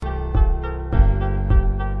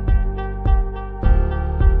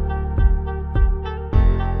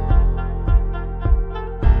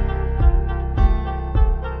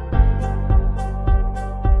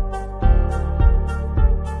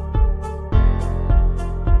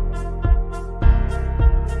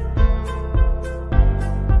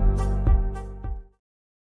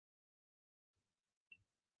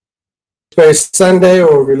Space Sunday,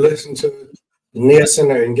 or if you listen to the Nia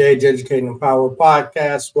Center Engage, Educate, and Empower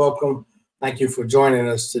podcast, welcome. Thank you for joining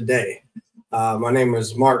us today. My name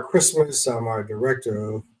is Mark Christmas. I'm our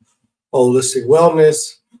Director of Holistic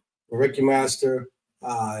Wellness, Reiki Master.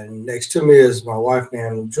 And next to me is my wife,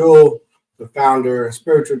 Nan Jewel, the founder and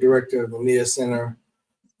spiritual director of the Nia Center,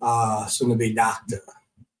 soon to be doctor,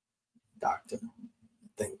 I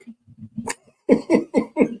think.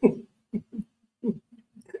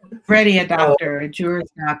 Already a doctor, a Juris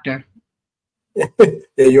doctor. Yeah,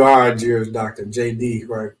 you are a Juris doctor, JD,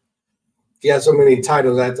 right? You got so many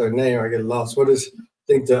titles after a name, I get lost. What is, I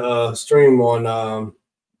think the stream on,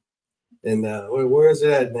 where is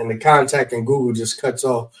it at? And the contact in Google just cuts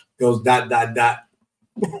off, goes ...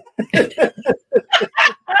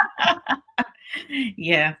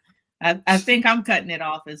 Yeah, I think I'm cutting it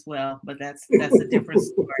off as well, but that's a different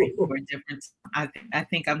story for a different. I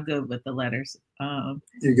think I'm good with the letters.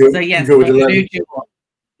 You good? So yes, you good with the letters? Jewel.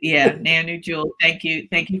 Yeah, Nanu Jewel. Thank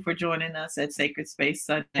you for joining us at Sacred Space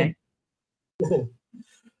Sunday.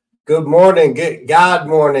 Good morning, God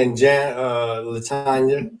morning,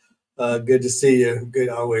 Latanya. Good to see you. Good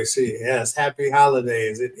to always see you. Yes, happy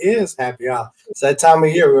holidays. It is happy holidays. It's that time of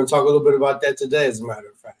year. We're going to talk a little bit about that today, as a matter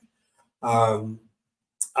of fact.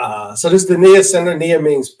 So this is the Nia Center. Nia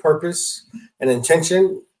means purpose and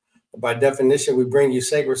intention. By definition, we bring you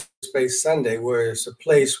Sacred Space Sunday, where it's a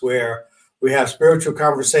place where we have spiritual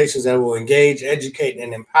conversations that will engage, educate,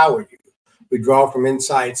 and empower you. We draw from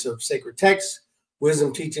insights of sacred texts,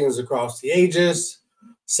 wisdom teachings across the ages,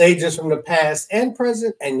 sages from the past and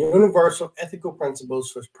present, and universal ethical principles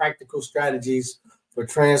for practical strategies for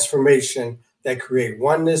transformation that create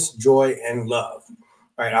oneness, joy, and love.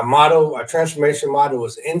 All right, our transformation motto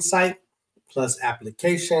is insight plus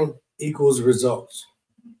application equals results.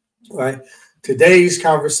 All right, today's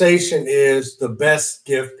conversation is the best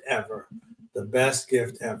gift ever. The best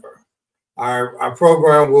gift ever. Our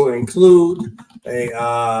program will include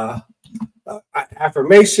a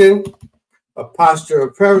affirmation, a posture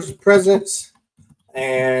of presence,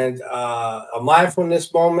 and a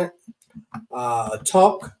mindfulness moment, a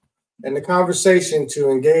talk, and a conversation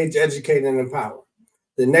to engage, educate, and empower.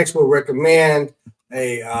 The next will recommend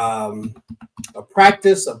a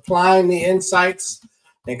practice applying the insights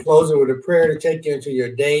and closing with a prayer to take you into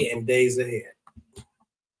your day and days ahead.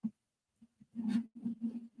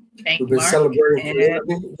 Thank We've you, been Mark. celebrating. Yeah.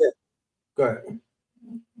 Go ahead.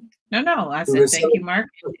 No, I said thank you, Mark.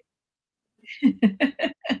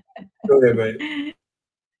 Go ahead, baby.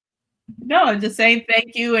 No, just saying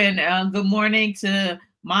thank you and good morning to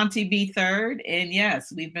Monty B. Third. And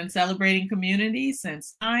yes, we've been celebrating community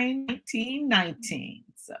since 1919.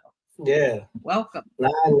 So yeah, welcome.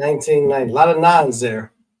 1990. A lot of nines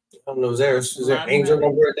there. I don't know, is there angel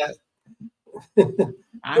number at that?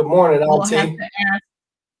 Good morning, Auntie.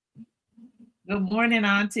 Good morning,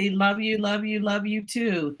 Auntie. Love you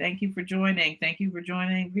too. Thank you for joining. Thank you for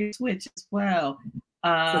joining via Twitch as well.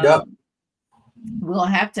 Yep. We'll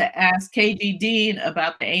have to ask KG Dean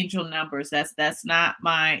about the angel numbers. That's not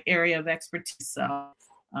my area of expertise. So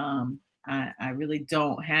I really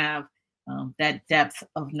don't have that depth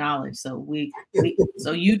of knowledge. So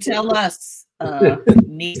so you tell us,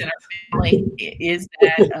 niece and our family, is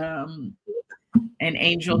that an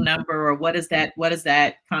angel number, or what does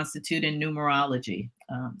that constitute in numerology?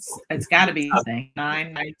 It's got to be something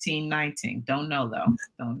 9, 19, 19. Don't know though.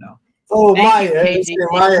 Don't know. Oh, Maya, I haven't seen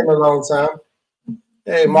Maya in a long time.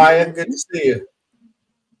 Hey, Maya, good to see you.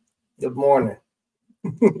 Good morning.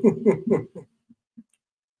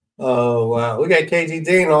 Oh wow, we got KG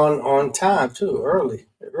Dean on time too, early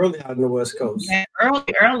out in the West Coast. Yeah,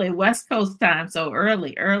 early West Coast time, so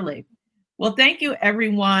early. Well, thank you,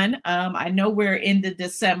 everyone. I know we're into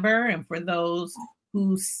December, and for those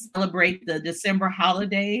who celebrate the December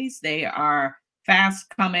holidays, they are fast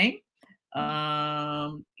coming.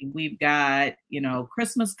 We've got,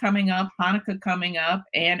 Christmas coming up, Hanukkah coming up,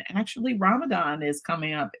 and actually Ramadan is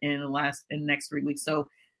coming up in the next 3 weeks. So,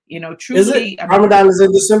 truly, is it? Ramadan is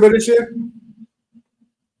in December this year?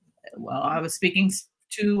 Well, I was speaking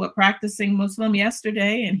to a practicing Muslim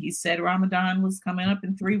yesterday, and he said Ramadan was coming up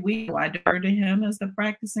in 3 weeks. So I defer to him as the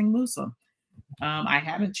practicing Muslim. I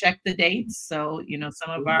haven't checked the dates, so some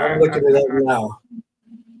of our. I'm looking at it now.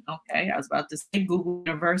 Okay, I was about to say Google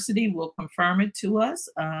University will confirm it to us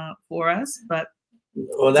for us, but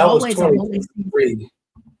that was 2023.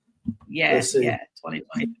 Yeah,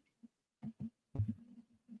 2020.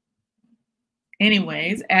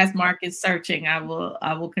 Anyways, as Mark is searching, I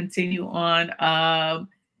will continue on.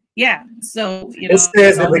 So it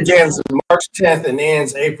says it begins March 10th and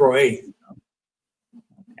ends April 8th.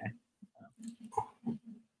 Okay.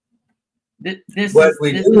 But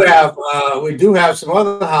we do have some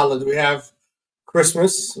other holidays. We have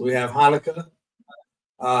Christmas. We have Hanukkah.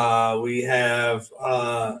 We have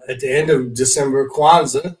at the end of December,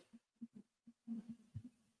 Kwanzaa.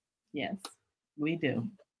 Yes, we do.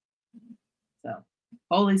 So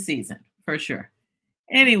holy season for sure.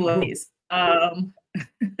 Anyways, those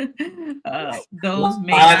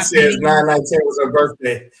may not says 919 was her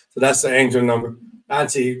birthday, so that's the angel number.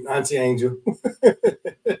 Auntie Angel.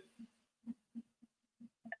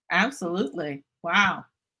 Absolutely. Wow.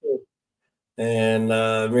 And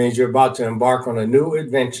means you're about to embark on a new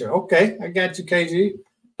adventure. Okay, I got you, KG.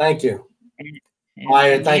 Thank you.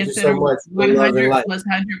 Maya, thank you so much for love and light.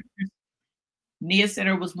 Nia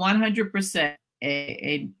Center was 100%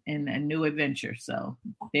 a new adventure. So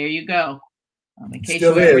there you go. In case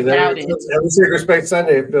Still is. Every Secret Space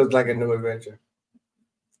Sunday, it feels like a new adventure.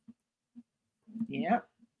 Yep.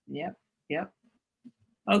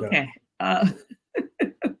 Okay. Yeah.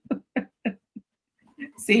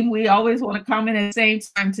 See, we always want to comment at the same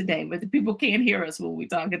time today, but the people can't hear us when we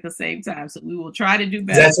talk at the same time. So we will try to do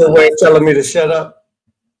better. That's a way of telling me to shut up?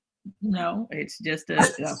 No, it's just a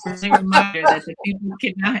friendly reminder that the people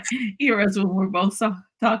cannot hear us when we're both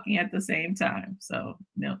talking at the same time. So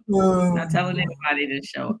no, not telling anybody to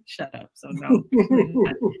shut up. So no.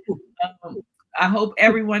 I hope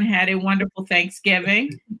everyone had a wonderful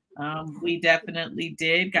Thanksgiving. We definitely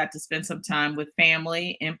did. Got to spend some time with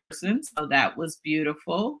family in person, so that was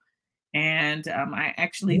beautiful. And I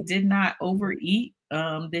actually did not overeat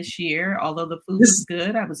this year, although the food was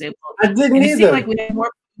good. I was able. I didn't either. It seemed like we had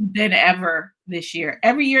more food than ever this year.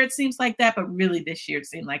 Every year it seems like that, but really this year it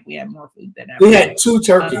seemed like we had more food than ever. We had 2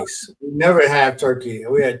 turkeys. We never had turkey.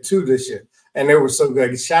 We had 2 this year, and they were so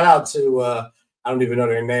good. Shout out to I don't even know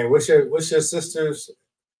their name. What's your sister's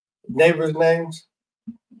neighbors' names?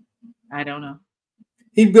 I don't know.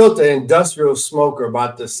 He built an industrial smoker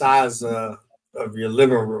about the size of your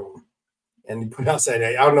living room, and he put outside.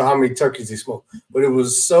 I don't know how many turkeys he smoked, but it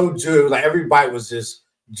was so juicy. Like every bite was just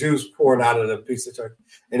juice pouring out of the piece of turkey.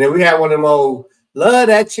 And then we had one of them old love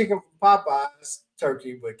that chicken from Popeyes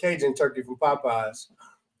turkey, but Cajun turkey from Popeyes,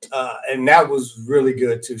 and that was really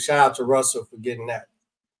good too. Shout out to Russell for getting that.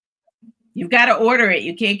 You've got to order it.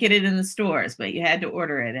 You can't get it in the stores, but you had to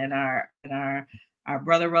order it, and our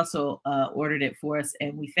brother Russell ordered it for us,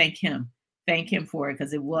 and we thank him for it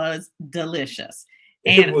because it was delicious.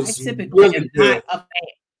 And I typically am not a fan.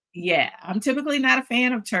 Yeah, I'm typically not a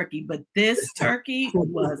fan of turkey, but this turkey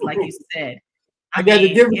was, like you said. I got to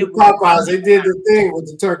give it to Popeyes. They did the thing with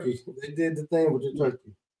the turkey.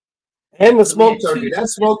 And the smoked turkey. That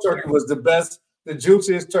smoked turkey was the best, the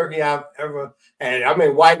juiciest turkey I've ever had. I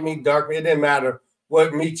mean, white meat, dark meat, it didn't matter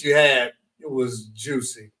what meat you had. It was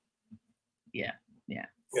juicy. Yeah.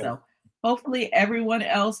 So hopefully everyone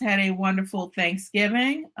else had a wonderful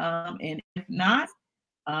Thanksgiving. And if not,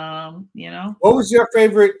 what was your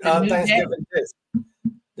favorite Thanksgiving dish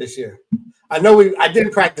this year? I know I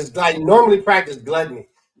didn't practice. I normally practice gluttony,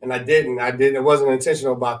 and I didn't. It wasn't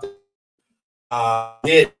intentional about that.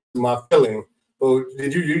 Did my feeling. But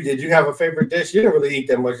did you have a favorite dish? You didn't really eat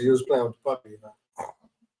that much. You was playing with the puppy.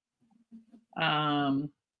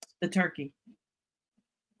 The turkey.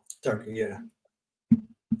 Turkey, yeah.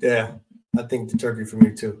 Yeah, I think the turkey for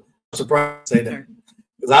me too. I'm surprised to say that.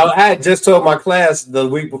 Because I had just told my class the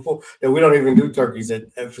week before that we don't even do turkeys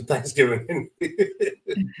for Thanksgiving.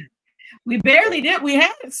 We barely did. We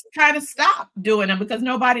had to kind of stop doing them because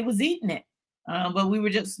nobody was eating it. But we were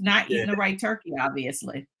just not eating the right turkey,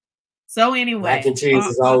 obviously. So anyway. Mac and cheese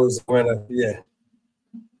is always a winner. Yeah.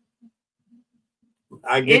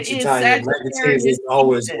 I get you, Tanya. Mac and cheese is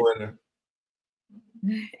always a winner.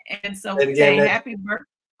 And so say happy birthday.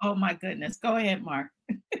 Oh my goodness. Go ahead, Mark.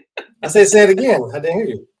 I said say it again. I didn't hear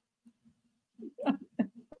you.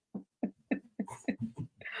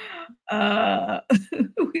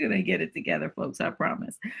 We're gonna get it together, folks. I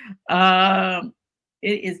promise. It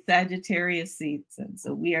is Sagittarius season,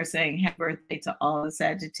 so we are saying happy birthday to all the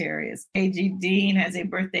Sagittarius. KG Dean has a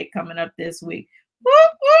birthday coming up this week. Woo,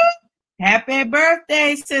 woo. Happy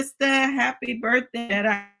birthday, sister! Happy birthday,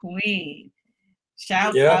 Jedi Queen!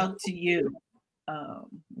 Shout out to you.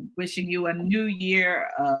 Wishing you a new year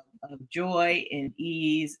of joy and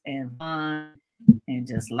ease and fun and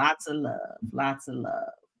just lots of love.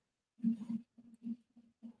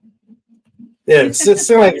 Yeah, it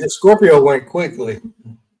seemed like the Scorpio went quickly.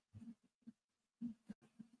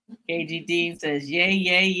 KG Dean says, yay,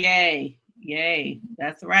 yay, yay. Yay.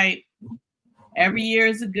 That's right. Every year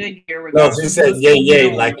is a good year. No, she said yay,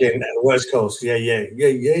 yay, like in the West Coast. Yay, yay,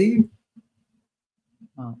 yay, yay.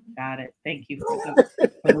 Oh, Got it. Thank you for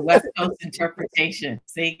the West Coast interpretation.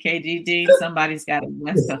 See, KG Dean, somebody's got a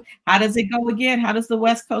West Coast. How does it go again? How does the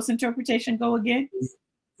West Coast interpretation go again?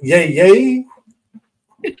 Yay, yay.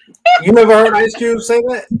 You never heard Ice Cube say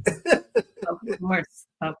that?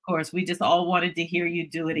 Of course. We just all wanted to hear you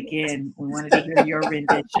do it again. We wanted to hear your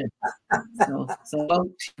rendition. So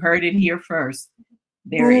folks, you heard it here first.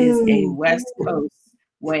 There is a West Coast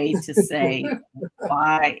way to say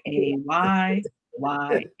Y-A-Y,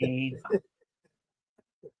 Y-A-Y.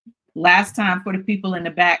 Last time for the people in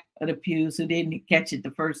the back of the pews who didn't catch it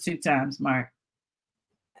the first 2 times, Mark.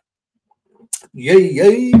 Yay,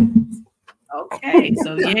 yay. Okay,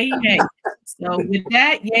 so yay, yay. So with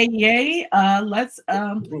that, yay, yay. Let's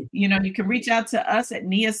you can reach out to us at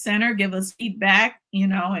NIA Center, give us feedback,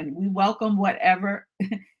 and we welcome whatever.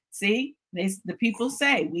 See, the people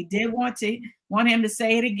say we did want him to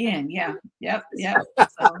say it again. Yeah, yep.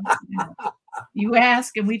 So you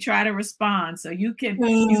ask and we try to respond. So you can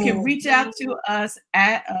reach out to us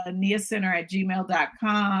at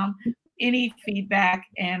niacenter@gmail.com. Any feedback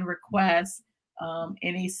and requests.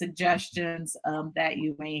 Any suggestions that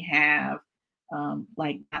you may have,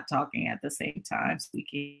 like not talking at the same time, so we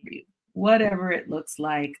can hear you. Whatever it looks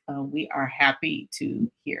like, we are happy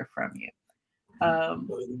to hear from you.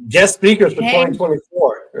 Guest speakers for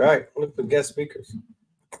 2024, right? Look for guest speakers.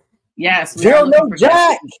 Yes, Jill, no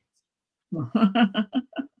Jack.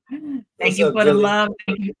 Thank you for the love.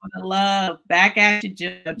 Thank you for the love. Back at you,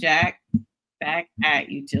 Jill Jack. Back at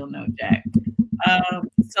you, Jill No Jack.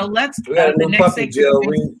 So let's. We got a new puppy, Jill.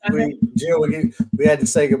 We had to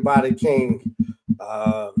say goodbye to King. We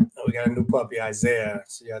got a new puppy, Isaiah.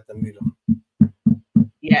 So you have to meet him.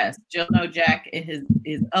 Yes, Jill No Jack is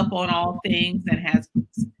up on all things and has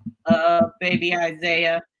baby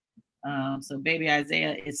Isaiah. So baby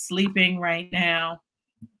Isaiah is sleeping right now,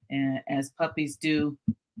 and as puppies do.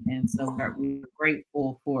 And so we're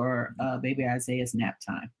grateful for baby Isaiah's nap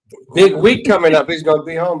time. Big week coming up. He's going to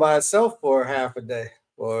be home by himself for half a day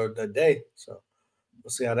or the day. So we'll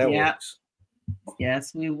see how that works.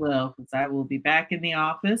 Yes, we will. Because I will be back in the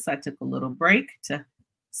office. I took a little break to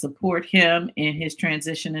support him in his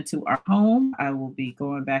transition into our home. I will be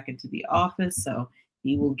going back into the office. So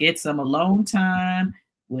he will get some alone time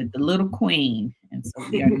with the little queen. And so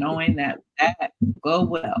we are knowing that will go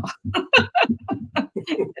well.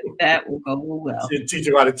 That will go well. Teach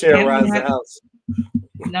him how to terrorize the house.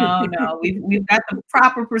 No, we've got the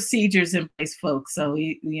proper procedures in place, folks. So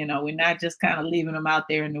we're not just kind of leaving them out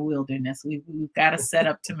there in the wilderness. We've got a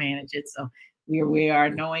setup to manage it. So we are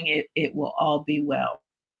knowing it will all be well.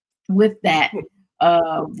 With that,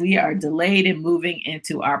 we are delayed in moving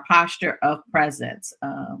into our posture of presence.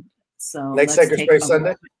 So next Sacred Space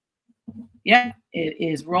Sunday. Yeah, it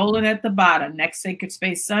is rolling at the bottom. Next Sacred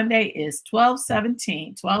Space Sunday is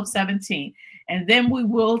 12/17. And then we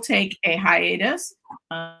will take a hiatus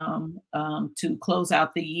to close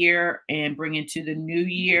out the year and bring into the new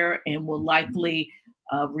year, and will likely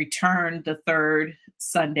return the 3rd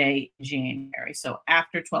Sunday in January. So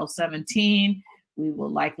after 12/17, we will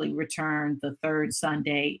likely return the 3rd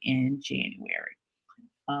Sunday in January.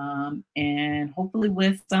 And hopefully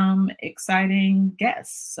with some exciting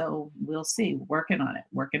guests. So we'll see. Working on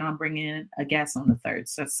bringing in a guest on the 3rd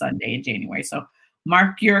Sunday in January. So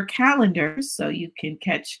mark your calendars so you can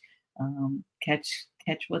catch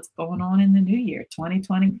what's going on in the new year,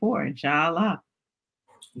 2024, inshallah.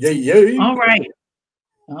 Yay. All right.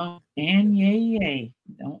 Oh, and yay.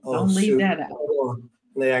 Don't leave that out.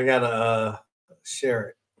 I gotta share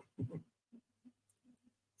it.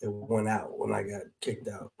 It went out when I got kicked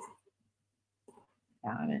out.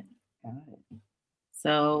 Got it.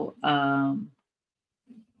 So,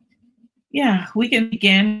 we can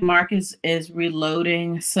begin. Mark is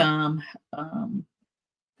reloading some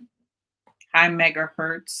high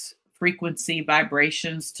megahertz frequency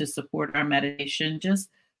vibrations to support our meditation. Just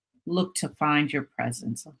look to find your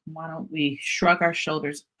presence. Why don't we shrug our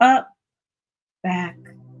shoulders up, back,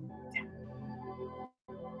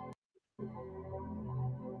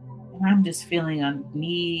 I'm just feeling a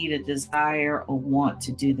need, a desire, a want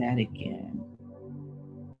to do that again.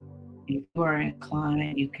 If you are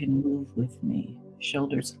inclined, you can move with me.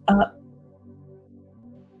 Shoulders up,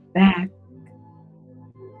 back,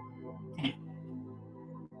 down.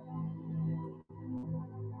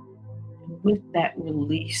 And with that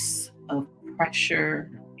release of pressure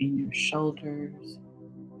in your shoulders,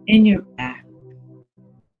 in your back,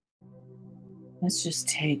 let's just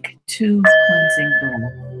take 2 cleansing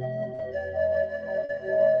breaths.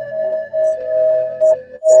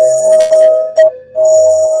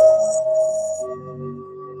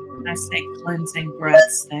 I say cleansing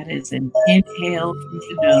breaths, that is an inhale through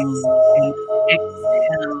the nose and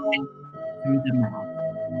exhale through the mouth.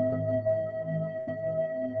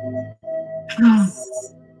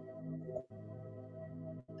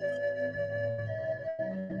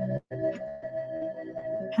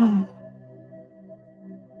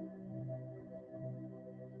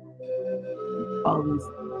 All these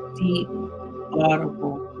deep,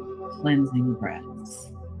 audible cleansing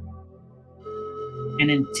breaths. An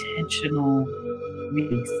intentional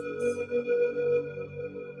release,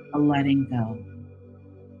 a letting go,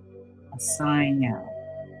 a sighing out.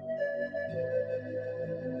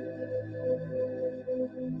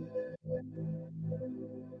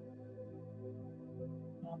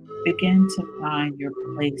 Begin to find your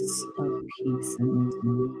place of peace in this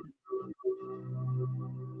moment.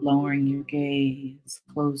 Lowering your gaze,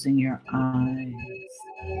 closing your eyes,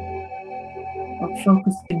 or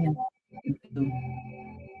focusing into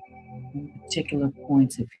particular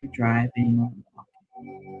points if you're driving or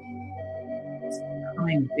walking. Just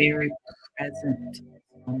becoming very present to this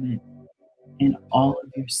moment in all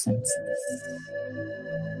of your senses.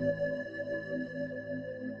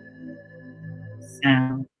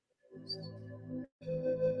 Sound,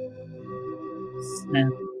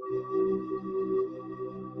 smell,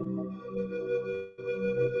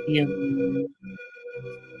 feeling,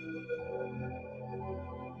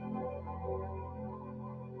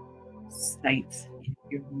 sights if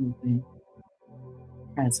you're moving,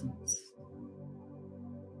 presence.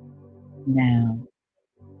 Now,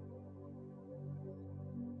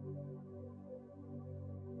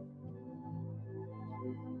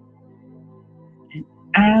 and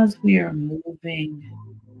as we are moving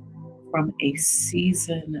from a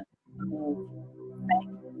season of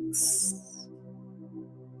thanks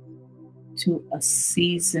to a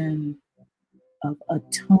season of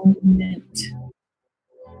atonement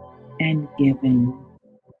and giving,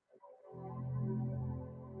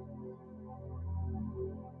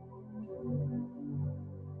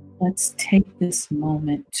 let's take this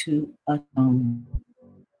moment to atone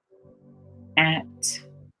at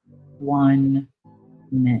 1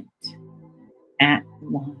 minute. At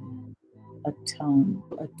one, atone.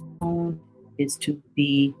 Atone is to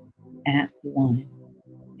be at one.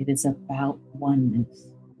 It is about oneness,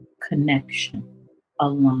 connection,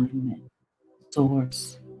 alignment,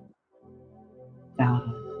 source,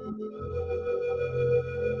 God.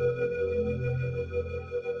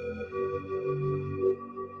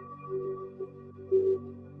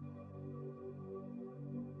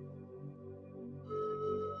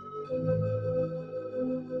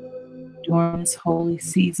 During this holy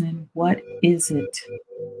season, what is it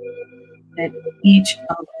that each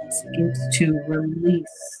of us gets to release,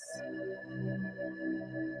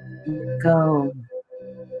 go,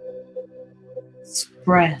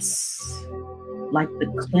 express like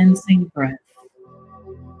the cleansing breath,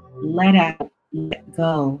 let out, let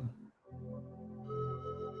go,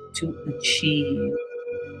 to achieve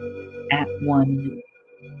at one,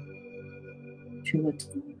 to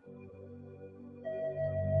atone,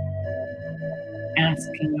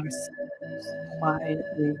 asking ourselves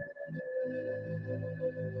quietly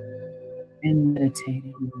and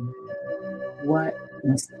meditating, what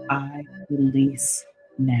must I release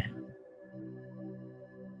now?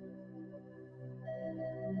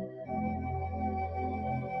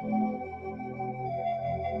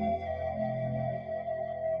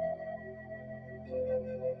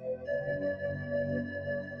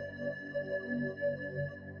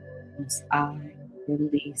 Must I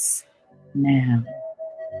release now?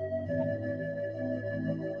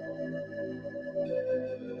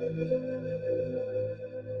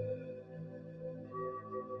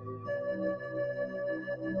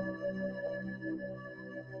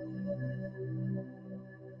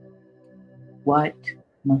 What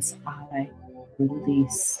must I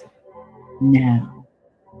release now?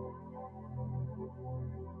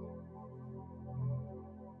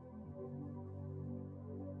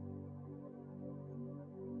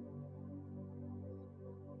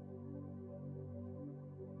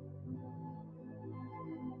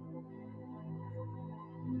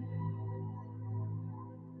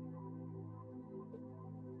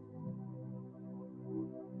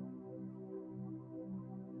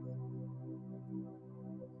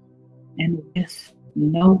 And with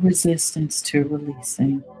no resistance to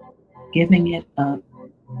releasing, giving it up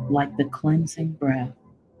like the cleansing breath.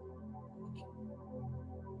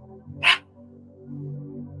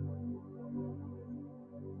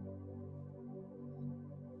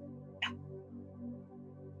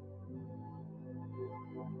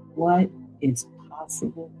 What is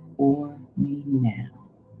possible for me now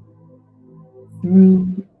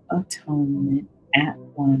through atonement at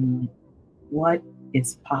one. What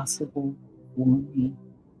is possible for me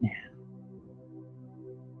now?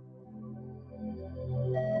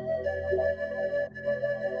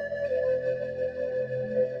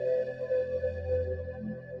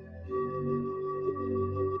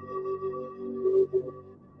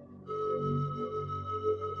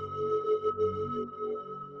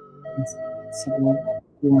 It's possible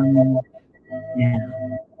for me now.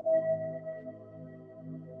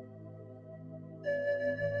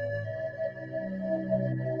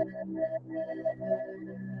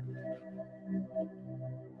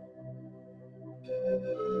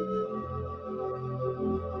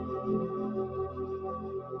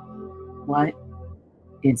 What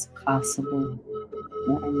is possible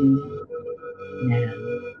for me now?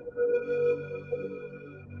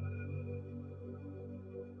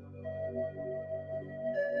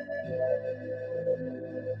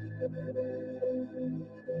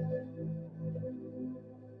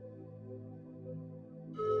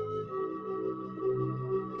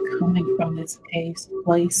 Coming from this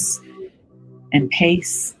place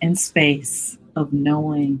and space of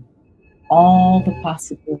knowing all the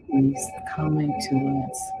possibilities coming to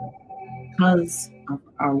us because of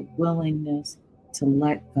our willingness to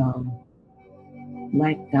let go,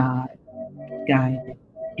 let God guide it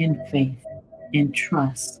in faith, in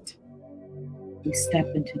trust. We step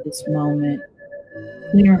into this moment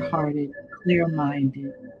clear hearted, clear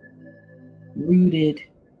minded, rooted,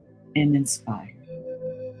 and inspired.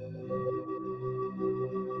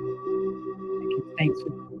 I give thanks for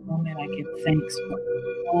this moment. I give thanks for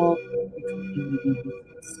all the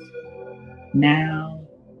opportunities now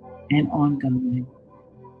and ongoing.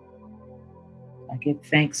 I give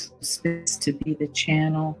thanks for space to be the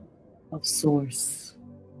channel of source.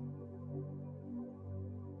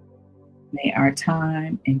 May our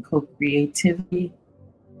time and co-creativity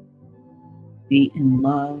be in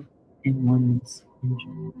love and oneness and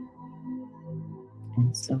joy.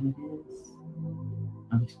 And so it is.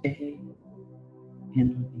 Ashe and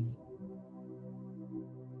Amen.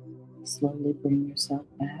 Slowly bring yourself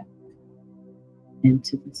back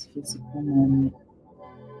into this physical moment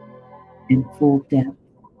in full depth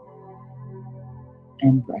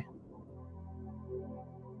and breath.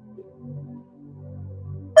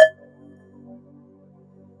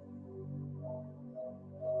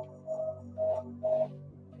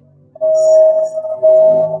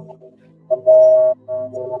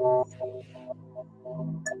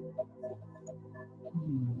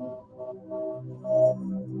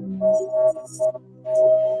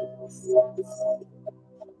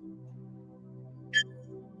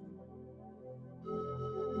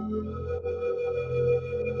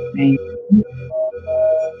 Thank you.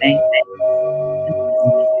 Thank you.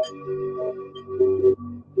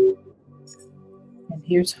 And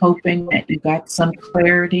here's hoping that you got some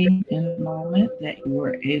clarity in the moment, that you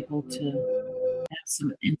were able to have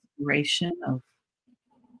some inspiration of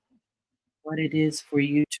what it is for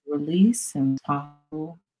you to release and what's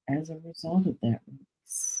possible as a result of that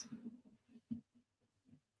release.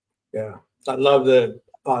 Yeah, I love the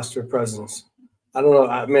posture presence. I don't know.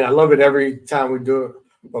 I mean, I love it every time we do it,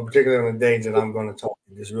 but particularly on the days that I'm going to talk,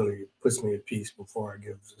 it just really puts me at peace before I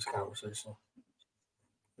give this conversation.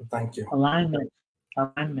 So thank you. Alignment,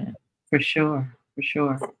 for sure, for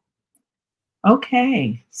sure.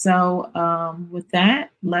 Okay, so with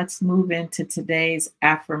that, let's move into today's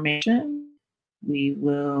affirmation. We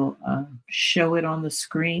will show it on the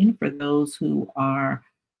screen for those who are,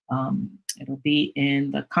 it'll be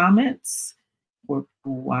in the comments for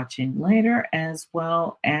people watching later, as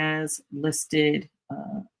well as listed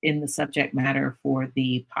in the subject matter for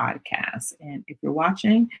the podcast. And if you're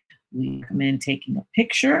watching, we recommend taking a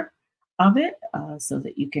picture of it so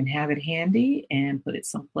that you can have it handy and put it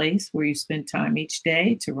someplace where you spend time each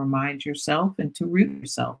day to remind yourself and to root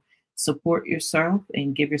yourself. Support yourself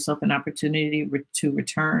and give yourself an opportunity to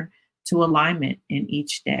return to alignment in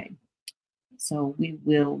each day. So we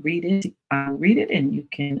will read it. I'll read it, and you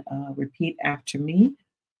can repeat after me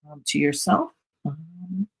to yourself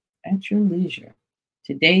at your leisure.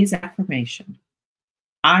 Today's affirmation: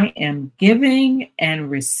 I am giving and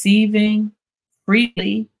receiving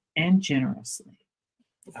freely and generously.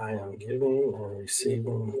 I am giving and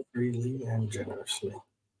receiving freely and generously.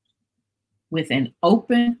 With an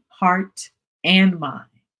open heart and mind.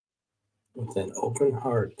 With an open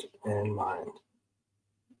heart and mind.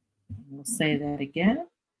 We'll say that again.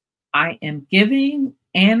 I am giving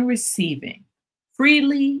and receiving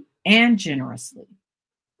freely and generously.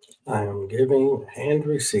 I am giving and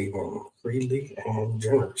receiving freely and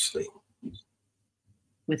generously.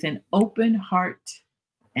 With an open heart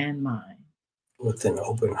and mind. with an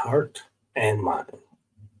open heart and mind.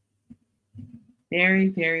 Very,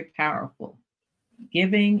 very powerful.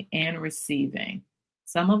 Giving and receiving.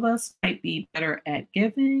 Some of us might be better at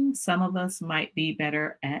giving, some of us might be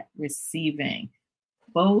better at receiving.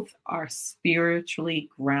 Both are spiritually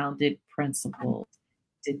grounded principles.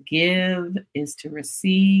 To give is to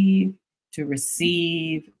receive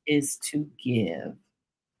is to give,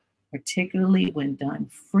 particularly when done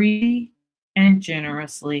freely and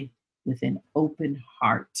generously with an open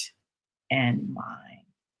heart and mind.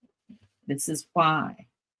 This is why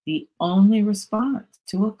the only response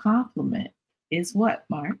to a compliment is what,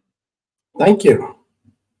 Mark? Thank you.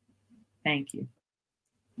 Thank you.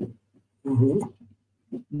 Mm-hmm.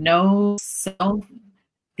 No self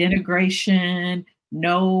denigration,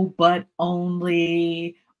 no but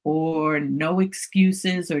only, or no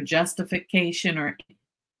excuses or justification, or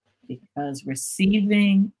because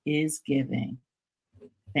receiving is giving.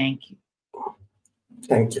 Thank you.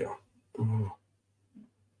 Thank you. Mm-hmm.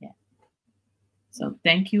 Yeah. So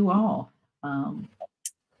thank you all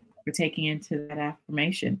for taking into that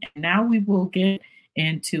affirmation. And now we will get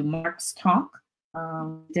into Mark's talk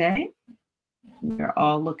today. We're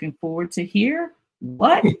all looking forward to hear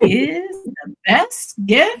what is the best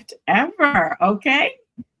gift ever. Okay.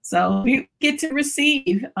 So we get to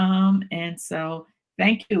receive. And so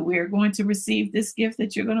thank you. We're going to receive this gift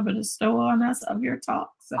that you're going to bestow on us of your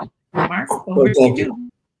talk. So Mark, over to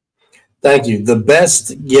you. Thank you. The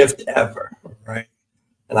best gift ever, right?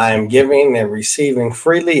 And I am giving and receiving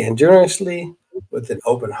freely and generously with an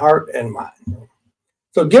open heart and mind.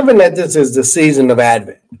 So given that this is the season of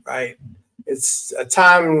Advent, right? It's a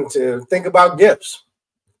time to think about gifts.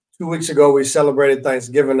 2 weeks ago, we celebrated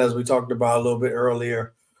Thanksgiving, as we talked about a little bit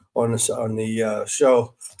earlier on the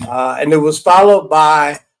show. And it was followed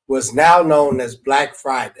by what's now known as Black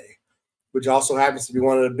Friday, which also happens to be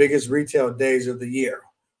one of the biggest retail days of the year.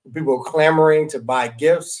 People are clamoring to buy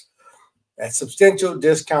gifts at substantial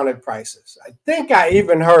discounted prices. I think I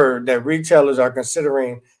even heard that retailers are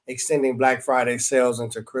considering extending Black Friday sales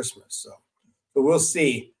into Christmas. But we'll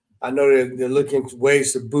see. I know they're looking for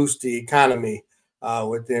ways to boost the economy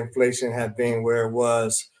with the inflation have been where it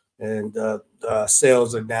was, and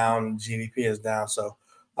sales are down, GDP is down. So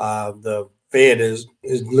the Fed is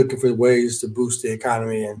looking for ways to boost the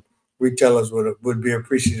economy, and retailers would be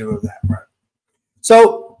appreciative of that, right?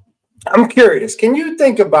 So I'm curious, can you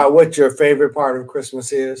think about what your favorite part of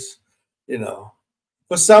Christmas is? You know,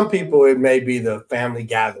 for some people, it may be the family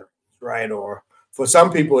gathering, right? Or for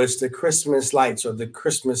some people, it's the Christmas lights or the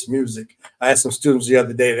Christmas music. I had some students the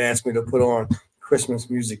other day that asked me to put on Christmas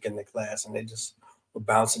music in the class, and they just were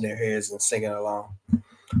bouncing their heads and singing along.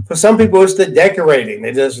 For some people, it's the decorating.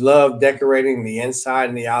 They just love decorating the inside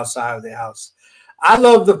and the outside of the house. I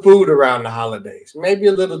love the food around the holidays, maybe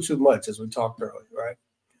a little too much, as we talked earlier, right?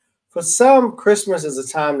 For some, Christmas is a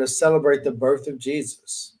time to celebrate the birth of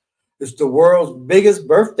Jesus. It's the world's biggest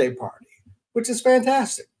birthday party, which is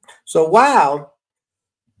fantastic. So while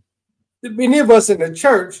many of us in the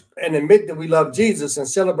church and admit that we love Jesus and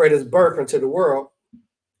celebrate his birth into the world,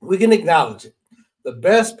 we can acknowledge it. The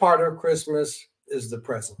best part of Christmas is the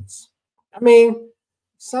presents. I mean,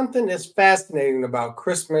 something is fascinating about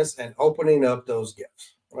Christmas and opening up those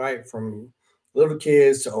gifts, right? From little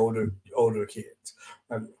kids to older kids.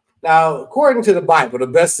 Now, according to the Bible, the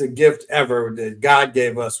best gift ever that God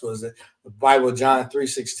gave us was the Bible, John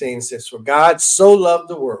 3:16 says, "For God so loved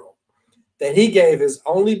the world that he gave his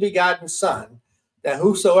only begotten Son, that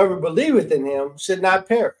whosoever believeth in him should not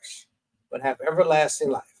perish, but have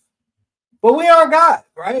everlasting life." But we are God,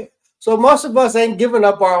 right? So most of us ain't giving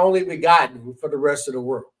up our only begotten for the rest of the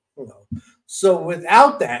world. So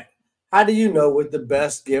without that, how do you know what the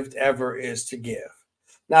best gift ever is to give?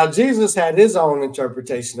 Now, Jesus had his own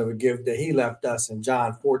interpretation of a gift that he left us in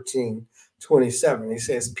John 14:27. He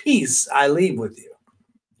says, "Peace I leave with you.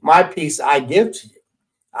 My peace I give to you.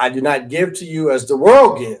 I do not give to you as the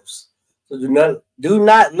world gives. So do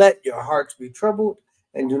not let your hearts be troubled,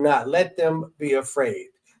 and do not let them be afraid."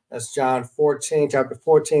 That's John 14, chapter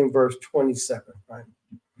 14, verse 27, right?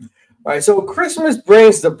 All right, so Christmas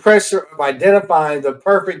brings the pressure of identifying the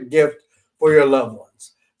perfect gift for your loved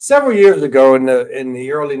ones. Several years ago in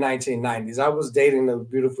the early 1990s, I was dating a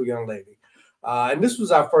beautiful young lady. And this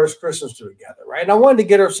was our first Christmas together, right? And I wanted to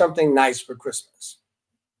get her something nice for Christmas.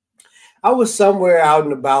 I was somewhere out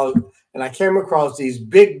and about, and I came across these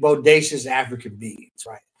big, bodacious African beads,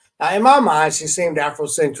 right? Now, in my mind, she seemed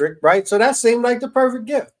Afrocentric, right? So that seemed like the perfect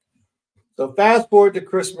gift. So fast forward to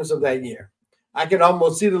Christmas of that year. I can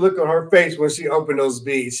almost see the look on her face when she opened those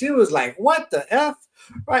beads. She was like, "What the F,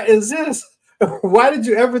 right, is this? Why did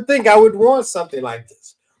you ever think I would want something like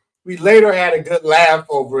this?" We later had a good laugh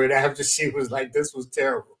over it after she was like, this was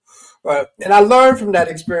terrible. Right. And I learned from that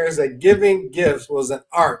experience that giving gifts was an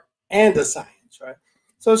art and a science, right?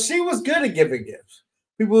 So she was good at giving gifts.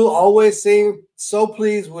 People always seemed so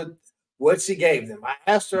pleased with what she gave them. I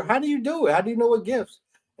asked her, how do you do it? How do you know what gifts?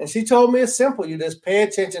 And she told me it's simple. You just pay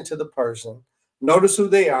attention to the person, notice who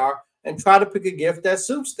they are, and try to pick a gift that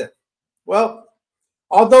suits them. Well,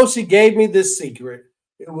 although she gave me this secret,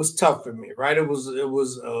 it was tough for me, right? It was a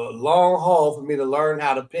long haul for me to learn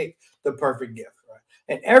how to pick the perfect gift, right?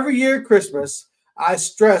 And every year at Christmas, I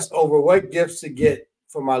stressed over what gifts to get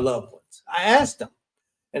for my loved ones. I asked them,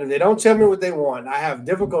 and if they don't tell me what they want, I have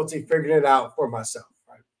difficulty figuring it out for myself,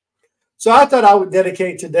 right? So I thought I would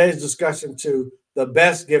dedicate today's discussion to the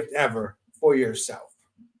best gift ever for yourself,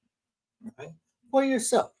 right? For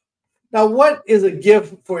yourself. Now, what is a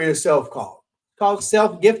gift for yourself called? It's called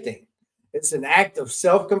self-gifting. It's an act of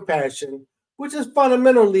self-compassion, which is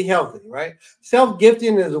fundamentally healthy, right?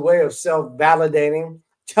 Self-gifting is a way of self-validating,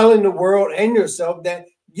 telling the world and yourself that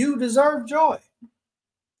you deserve joy.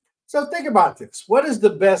 So think about this. What is the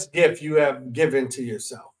best gift you have given to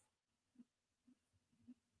yourself?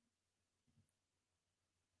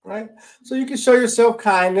 Right? So you can show yourself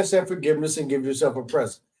kindness and forgiveness and give yourself a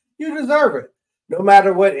present. You deserve it, no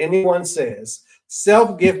matter what anyone says.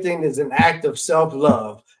 Self-gifting is an act of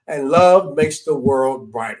self-love, and love makes the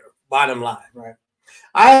world brighter. Bottom line, right?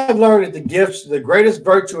 I have learned that the greatest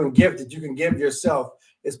virtue and gift that you can give yourself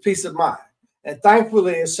is peace of mind. And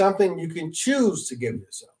thankfully, it's something you can choose to give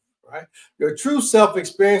yourself, right? Your true self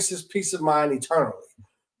experiences peace of mind eternally.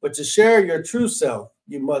 But to share your true self,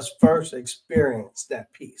 you must first experience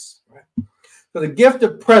that peace, right? So the gift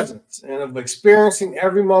of presence and of experiencing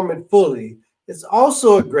every moment fully is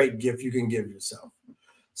also a great gift you can give yourself.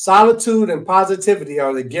 Solitude and positivity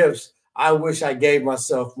are the gifts I wish I gave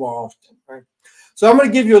myself more often, right? So I'm going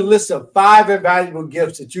to give you a list of 5 invaluable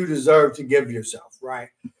gifts that you deserve to give yourself, right?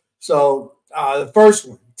 So the first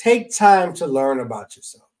one, take time to learn about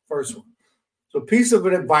yourself. First one. So a piece of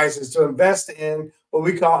advice is to invest in what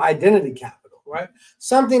we call identity capital, right?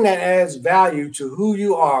 Something that adds value to who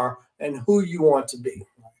you are and who you want to be.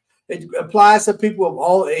 It applies to people of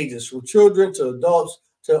all ages, from children to adults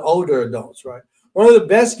to older adults, right? One of the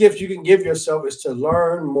best gifts you can give yourself is to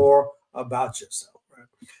learn more about yourself, right?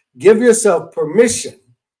 Give yourself permission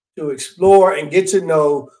to explore and get to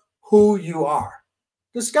know who you are.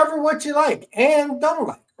 Discover what you like and don't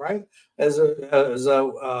like, right? As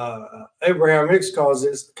Abraham Hicks calls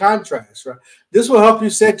this, contrast, right? This will help you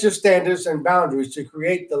set your standards and boundaries to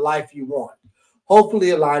create the life you want, hopefully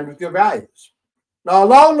aligned with your values. Now,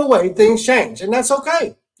 along the way, things change, and that's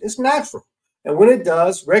okay. It's natural. And when it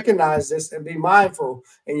does, recognize this and be mindful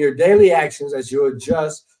in your daily actions as you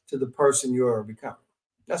adjust to the person you are becoming.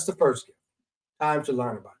 That's the first gift. Time to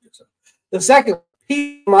learn about yourself. The second,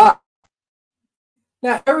 peace of mind.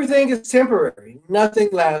 Now, everything is temporary. Nothing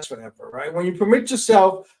lasts forever, right? When you permit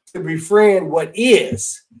yourself to befriend what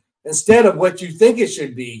is instead of what you think it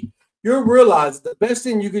should be, you'll realize the best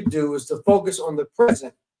thing you could do is to focus on the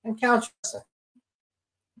present and count yourself.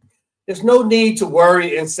 There's no need to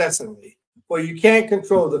worry incessantly, for you can't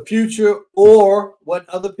control the future or what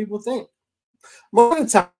other people think.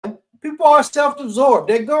 Most of the time, people are self-absorbed.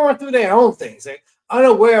 They're going through their own things. They're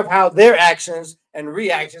unaware of how their actions and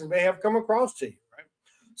reactions may have come across to you.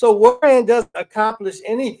 So worrying doesn't accomplish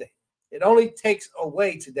anything. It only takes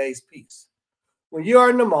away today's peace. When you are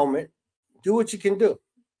in the moment, do what you can do.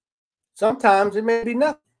 Sometimes it may be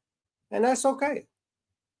nothing, and that's okay.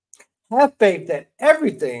 Have faith that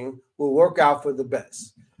everything will work out for the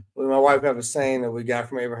best. Well, my wife have a saying that we got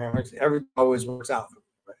from Abraham, everything always works out for me.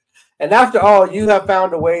 Right? And after all, you have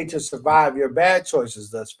found a way to survive your bad choices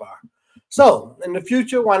thus far. So in the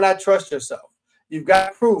future, why not trust yourself? You've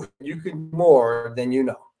got proof you can do more than you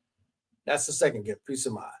know. That's the second gift, peace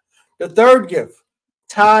of mind. The third gift,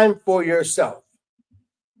 time for yourself.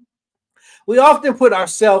 We often put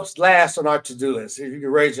ourselves last on our to-do list. If you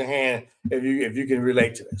can raise your hand, if you can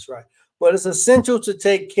relate to this, right? But it's essential to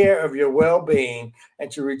take care of your well-being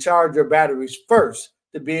and to recharge your batteries first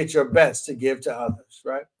to be at your best to give to others,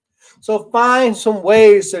 right? So find some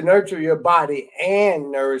ways to nurture your body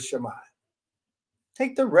and nourish your mind.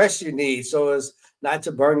 Take the rest you need so as not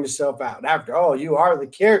to burn yourself out. After all, you are the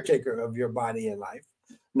caretaker of your body and life.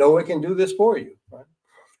 No one can do this for you. Right?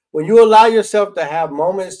 When you allow yourself to have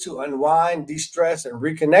moments to unwind, de-stress, and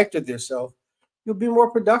reconnect with yourself, you'll be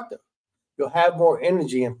more productive. You'll have more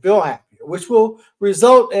energy and feel happier, which will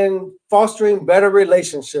result in fostering better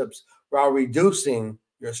relationships while reducing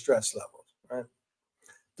your stress levels.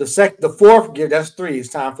 Right? The fourth gift, that's 3, is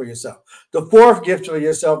time for yourself. The fourth gift for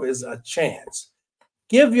yourself is a chance.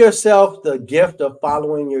 Give yourself the gift of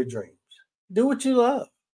following your dreams. Do what you love.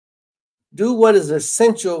 Do what is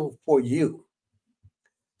essential for you.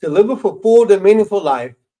 To live a fulfilled and meaningful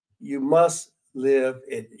life, you must live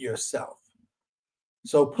it yourself.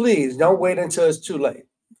 So please don't wait until it's too late.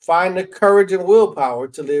 Find the courage and willpower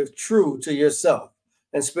to live true to yourself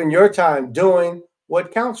and spend your time doing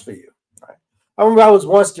what counts for you. Right? I remember I was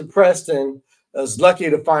once depressed and I was lucky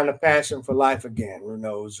to find a passion for life again. I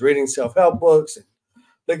was reading self-help books and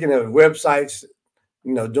looking at websites,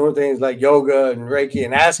 doing things like yoga and Reiki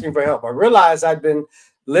and asking for help. I realized I'd been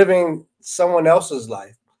living someone else's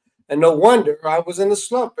life. And no wonder I was in a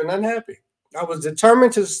slump and unhappy. I was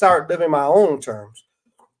determined to start living my own terms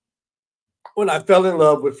when I fell in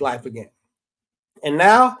love with life again. And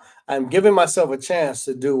now I'm giving myself a chance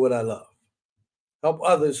to do what I love. Help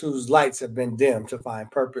others whose lights have been dimmed to find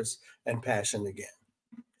purpose and passion again.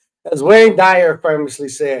 As Wayne Dyer famously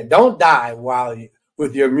said, don't die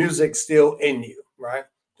with your music still in you, right?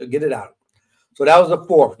 So get it out. So that was the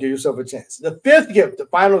fourth. Give yourself a chance. The fifth gift, the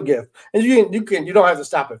final gift, and you don't have to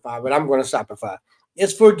stop at 5, but I'm going to stop at 5.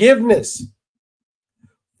 It's forgiveness.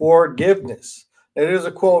 Forgiveness. There's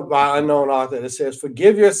a quote by an unknown author that says,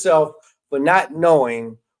 "Forgive yourself for not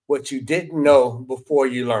knowing what you didn't know before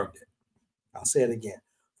you learned it." I'll say it again.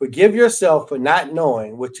 Forgive yourself for not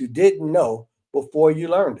knowing what you didn't know before you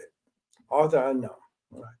learned it. Author unknown.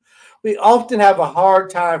 Right? We often have a hard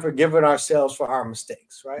time forgiving ourselves for our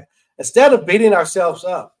mistakes, right? Instead of beating ourselves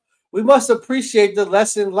up, we must appreciate the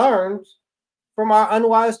lesson learned from our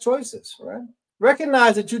unwise choices, right?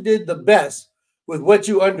 Recognize that you did the best with what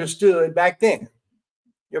you understood back then.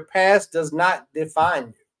 Your past does not define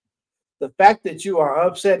you. The fact that you are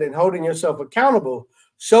upset and holding yourself accountable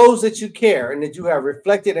shows that you care and that you have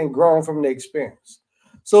reflected and grown from the experience.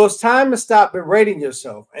 So it's time to stop berating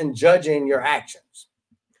yourself and judging your actions.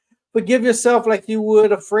 Forgive yourself like you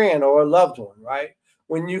would a friend or a loved one, right?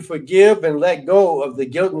 When you forgive and let go of the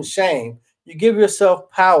guilt and shame, you give yourself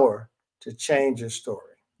power to change your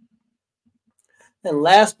story. And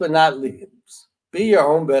last but not least, be your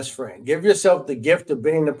own best friend. Give yourself the gift of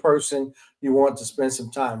being the person you want to spend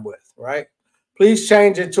some time with, right? Please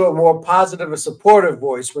change it to a more positive and supportive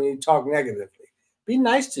voice when you talk negatively. Be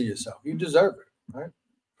nice to yourself. You deserve it, right?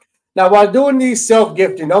 Now, while doing these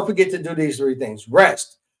self-gifting, don't forget to do these 3 things.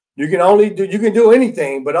 Rest. You can do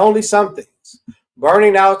anything, but only some things.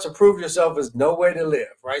 Burning out to prove yourself is no way to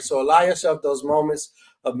live, right? So allow yourself those moments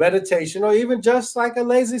of meditation or even just like a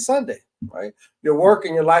lazy Sunday, right? Your work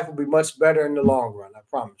and your life will be much better in the long run, I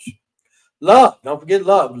promise you. Love. Don't forget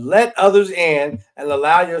love. Let others in and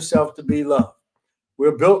allow yourself to be loved.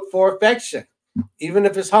 We're built for affection, even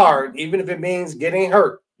if it's hard, even if it means getting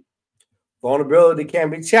hurt. Vulnerability can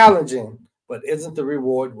be challenging, but isn't the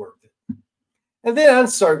reward worth it? And then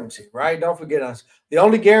uncertainty, right? Don't forget us. The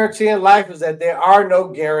only guarantee in life is that there are no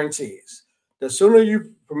guarantees. The sooner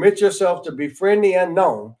you permit yourself to befriend the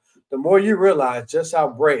unknown, the more you realize just how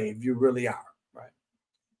brave you really are, right?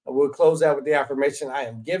 And we'll close out with the affirmation: I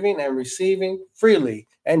am giving and receiving freely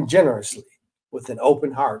and generously with an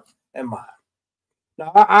open heart and mind.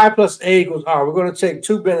 Now, I plus A equals R. We're going to take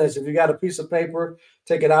 2 minutes. If you got a piece of paper,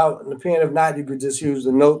 take it out and the pen. If not, you could just use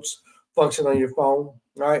the notes function on your phone, all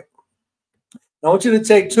right? I want you to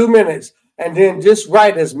take 2 minutes and then just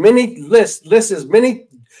write as many list as many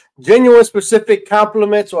genuine, specific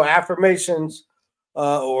compliments or affirmations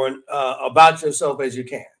or about yourself as you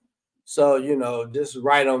can. So, just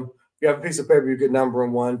write them. If you have a piece of paper, you could number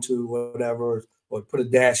them 1, 2, whatever, or put a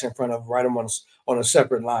dash in front of, write them on a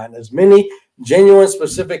separate line. As many genuine,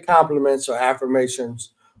 specific compliments or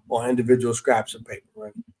affirmations on individual scraps of paper,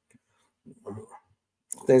 right?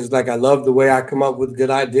 Things like, I love the way I come up with good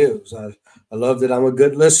ideas. I love that I'm a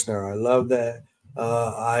good listener. I love that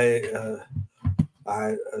the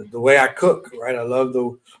way I cook, right? I love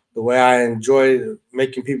the way I enjoy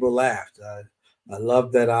making people laugh. I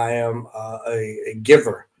love that I am a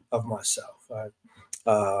giver of myself.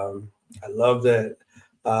 I love that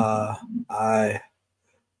I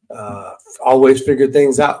always figure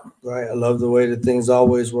things out, right? I love the way that things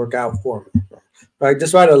always work out for me. Right?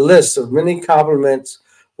 Just write a list of many compliments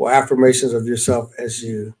or affirmations of yourself as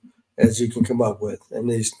you can come up with in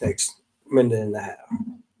these next minute and a half.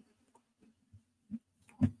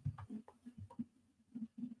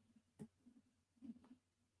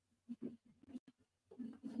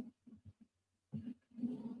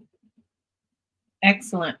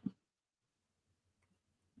 Excellent.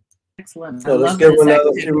 Excellent. So let's give them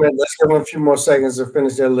another few minutes. Let's give them a few more seconds to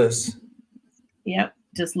finish their list. Yep.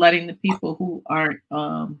 Just letting the people who aren't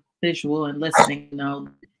visual and listening know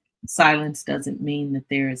silence doesn't mean that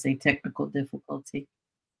there is a technical difficulty.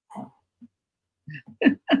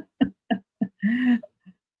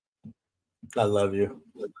 I love you.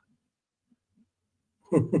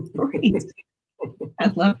 Great.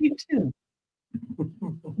 I love you too.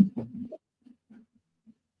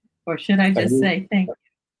 Or should I just say thank you?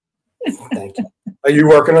 Thank you. Are you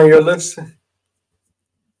working on your list?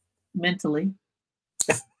 Mentally.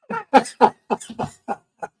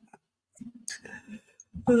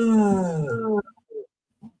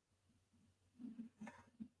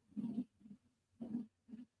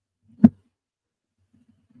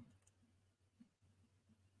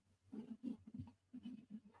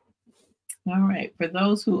 All right. For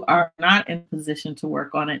those who are not in position to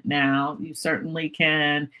work on it now, you certainly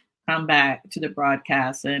can come back to the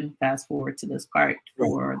broadcast and fast forward to this part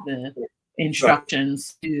for the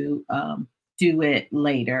instructions to do it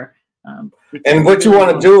later. And what you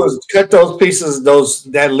want to do is cut those pieces,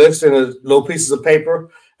 that list into little pieces of paper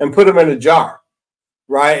and put them in a jar,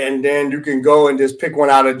 right? And then you can go and just pick one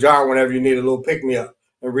out of a jar whenever you need a little pick me up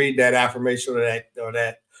and read that affirmation or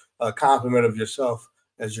that compliment of yourself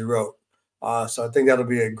as you wrote. So I think that'll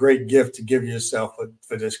be a great gift to give yourself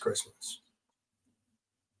for this Christmas.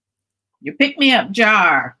 Your pick-me-up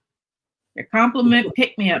jar. Your compliment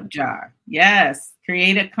pick-me-up jar. Yes,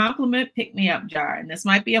 create a compliment pick-me-up jar. And this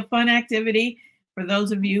might be a fun activity for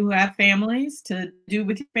those of you who have families to do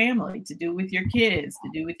with your family, to do with your kids,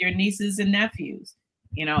 to do with your nieces and nephews.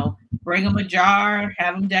 You know, bring them a jar,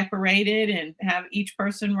 have them decorated, and have each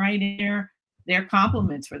person write in their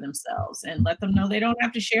compliments for themselves and let them know they don't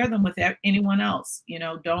have to share them with anyone else. You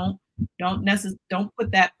know, don't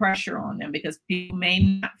put that pressure on them, because people may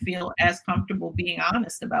not feel as comfortable being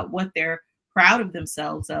honest about what they're proud of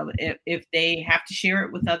themselves of if they have to share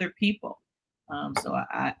it with other people. So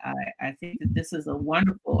I think that this is a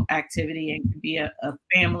wonderful activity and can be a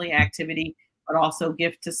family activity, but also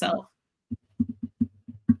gift to self.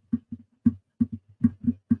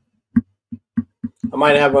 I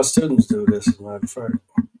might have my students do this, as a matter of fact.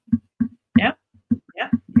 Yep.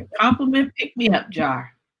 Your compliment pick-me-up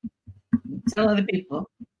jar. Tell other people,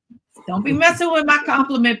 don't be messing with my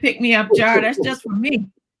compliment pick-me-up jar. That's just for me.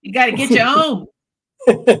 You got to get your own.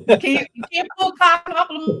 You can't pull a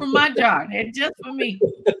compliment from my jar. They're just for me.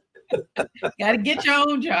 Got to get your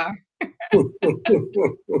own jar.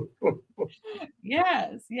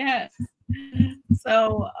 Yes.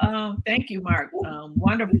 So thank you, Mark.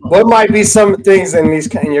 Wonderful. What might be some things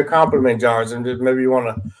in your compliment jars, and maybe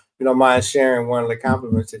you don't mind sharing one of the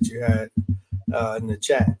compliments that you had in the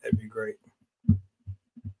chat? That'd be great.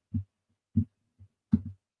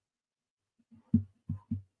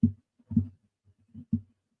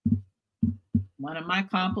 One of my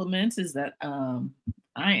compliments is that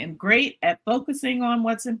I am great at focusing on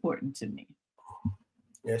what's important to me.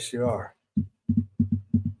 Yes, you are.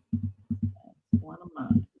 One of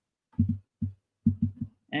mine.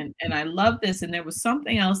 And I love this. And there was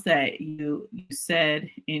something else that you said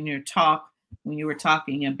in your talk when you were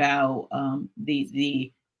talking about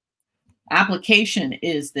the application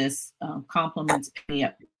is this compliments me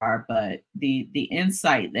up jar, but the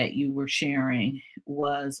insight that you were sharing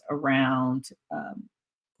was around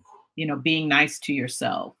being nice to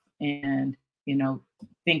yourself and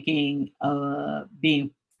thinking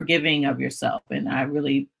being forgiving of yourself. And I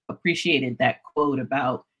really appreciated that quote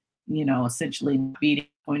about essentially beating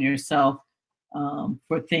on yourself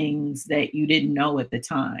for things that you didn't know at the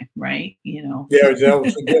time, right? Yeah, that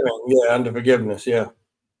was forgiving. Yeah, under forgiveness.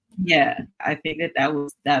 Yeah, I think that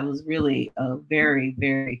was really a very,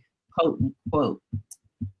 very potent quote.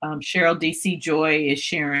 Cheryl DC Joy is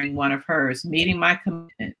sharing one of hers. Meeting my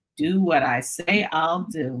commitment. Do what I say I'll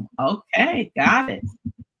do. Okay, got it.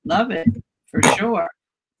 Love it for sure.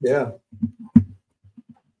 Yeah.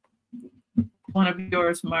 One of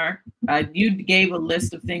yours, Mark. You gave a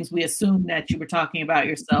list of things. We assume that you were talking about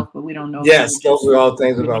yourself, but we don't know. Yes, those are all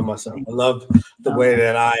things about myself. I love the way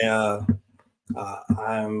that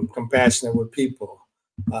I'm compassionate with people.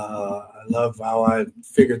 I love how I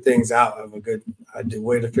figure things out. I do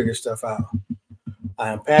way to figure stuff out. I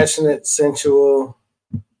am passionate, sensual.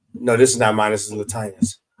 No, this is not mine. This is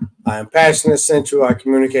Latanya's. I am passionate, sensual. I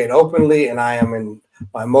communicate openly, and I am in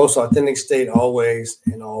my most authentic state always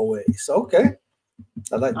and always. Okay.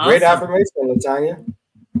 I like awesome. Great affirmation, Latanya.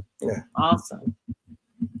 Yeah. Awesome.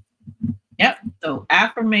 Yep. So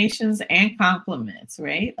affirmations and compliments,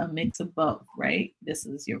 right? A mix of both, right? This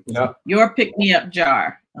is your pick-me-up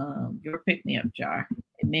jar. Your pick-me-up jar.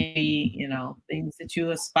 It may be, things that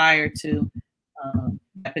you aspire to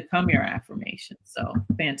that become your affirmation. So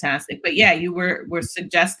fantastic. But yeah, you were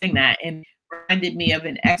suggesting that and reminded me of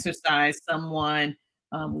an exercise someone,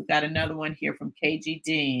 we've got another one here from KG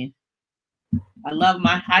Dean. I love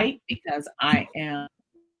my height because I am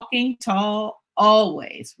walking tall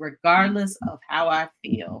always, regardless of how I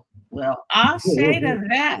feel. Well, I'll say to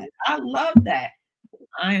that. I love that.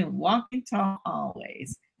 I am walking tall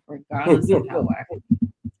always, regardless of how I feel.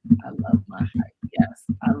 I love my height. Yes,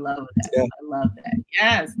 I love that. Yeah. I love that.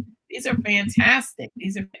 Yes, these are fantastic.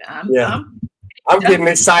 These are. Yeah. I'm I'm getting definitely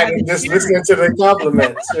glad excited to just share it. listening to the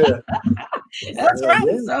compliments. Yeah. That's right.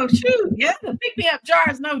 Yeah. So shoot, yeah, the pick me up jar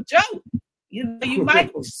is no joke. You know, you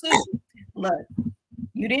might sue. Look,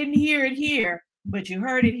 you didn't hear it here, but you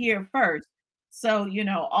heard it here first. So, you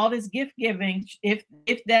know, all this gift giving, if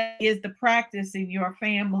that is the practice in your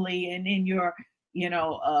family and in your,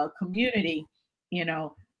 community, you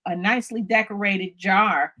know, a nicely decorated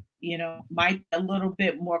jar, might be a little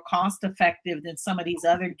bit more cost effective than some of these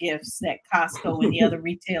other gifts that Costco and the other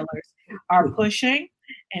retailers are pushing.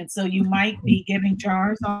 And so you might be giving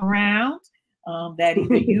jars all around that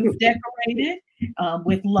either you've decorated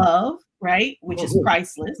with love, right, which is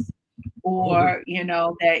priceless, or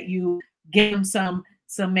that you give them some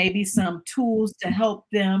maybe some tools to help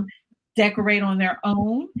them decorate on their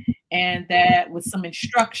own, and that with some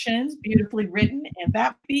instructions beautifully written, and that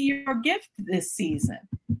would be your gift this season.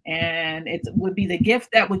 And it would be the gift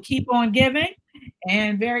that would keep on giving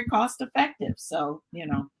and very cost effective. So,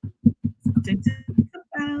 something to think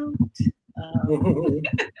about. Um,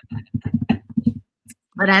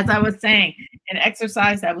 But as I was saying, an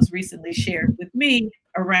exercise that was recently shared with me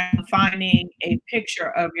around finding a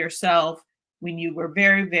picture of yourself when you were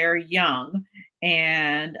very, very young.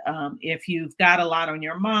 And if you've got a lot on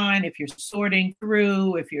your mind, if you're sorting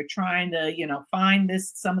through, if you're trying to, find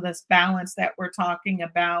some of this balance that we're talking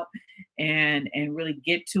about, and really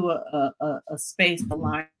get to a space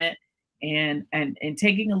alignment, and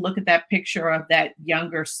taking a look at that picture of that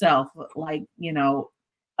younger self, like,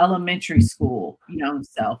 elementary school young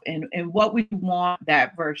self, and what would you want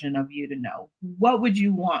that version of you to know? What would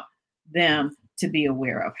you want them to be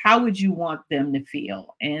aware of? How would you want them to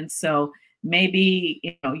feel? And so maybe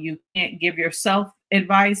you can't give yourself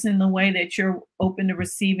advice in the way that you're open to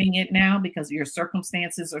receiving it now because your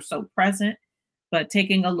circumstances are so present, but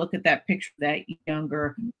taking a look at that picture, that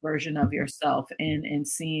younger version of yourself, and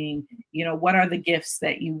seeing what are the gifts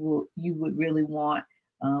that you would really want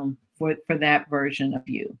for that version of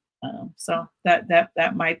you. So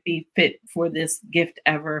that might be fit for this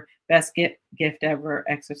best gift ever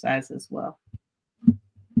exercise as well.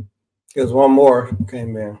 There's one more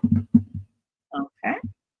came in. Okay.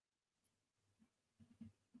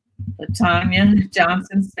 Latanya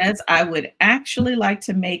Johnson says, I would actually like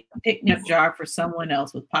to make a pick-me-up jar for someone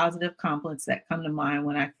else with positive compliments that come to mind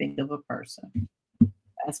when I think of a person.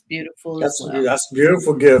 That's beautiful. That's a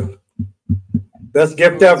beautiful gift. Best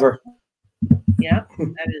gift ever. Yep,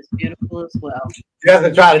 that is beautiful as well. You have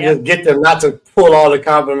to try to just get them not to pull all the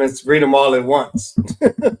compliments, read them all at once.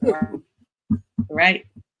 Right.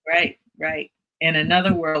 In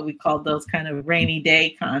another world, we call those kind of rainy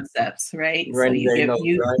day concepts, right? Rainy day notes,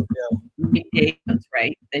 right? Yeah. Rainy day notes,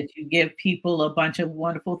 right? That you give people a bunch of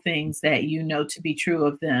wonderful things that you know to be true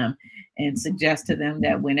of them, and suggest to them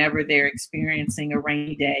that whenever they're experiencing a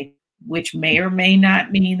rainy day, which may or may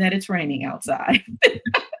not mean that it's raining outside,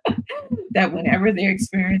 that whenever they're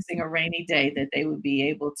experiencing a rainy day, that they would be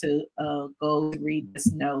able to go read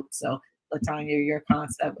this note. So Latanya, your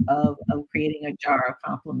concept of creating a jar of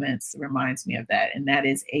compliments reminds me of that. And that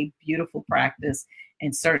is a beautiful practice,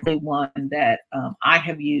 and certainly one that I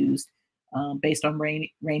have used based on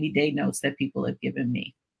rainy day notes that people have given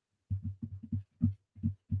me.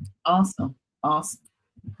 Awesome.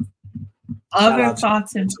 Other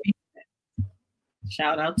thoughts and feedback?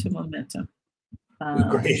 Shout out to Momentum.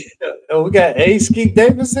 Great. We got A. Skeet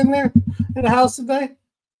Davis in there in the house today.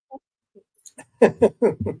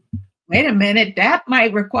 Wait a minute, that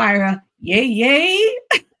might require a yay. Yay.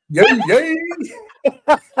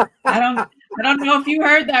 I don't know if you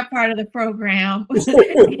heard that part of the program.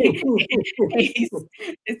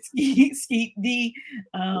 Skeet D,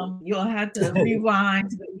 you'll have to rewind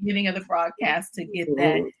to the beginning of the broadcast to get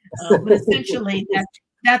that. But essentially,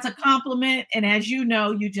 that's a compliment, and as you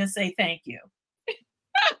know, you just say thank you.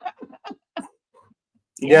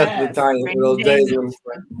 Yes, the time those days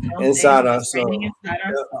inside our soul. Inside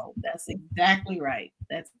our soul. That's exactly right.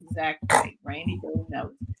 Rainy day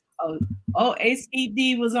notes. Oh,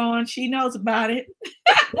 ACD was on. She knows about it.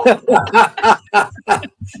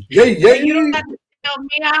 Yeah. You don't have to tell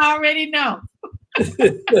me. I already know.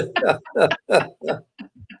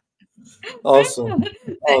 Awesome.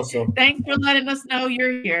 Thanks for letting us know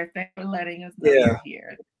you're here. You're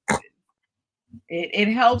here. It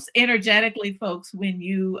helps energetically, folks, when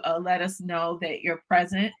you let us know that you're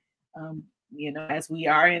present. as we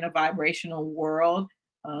are in a vibrational world,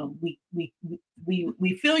 we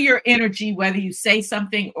feel your energy, whether you say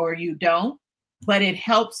something or you don't, but it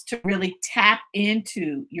helps to really tap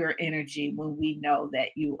into your energy when we know that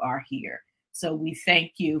you are here. So we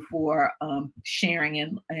thank you for sharing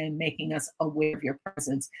and making us aware of your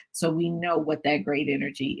presence, so we know what that great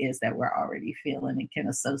energy is that we're already feeling and can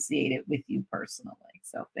associate it with you personally.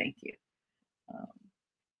 So thank you.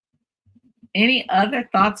 Any other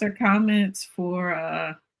thoughts or comments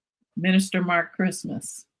for Minister Mark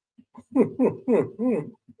Christmas?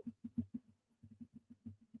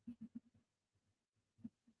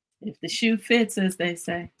 If the shoe fits, as they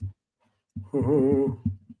say.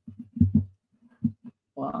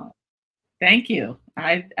 Well, thank you.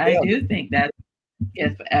 I do think that's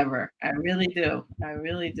if ever. I really do. I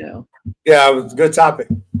really do. Yeah, it was a good topic.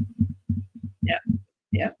 Yep.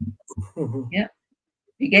 Yep. Yep.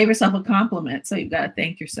 You gave yourself a compliment, so you got to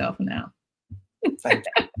thank yourself now. Thank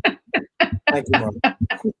you. Thank you, Mom.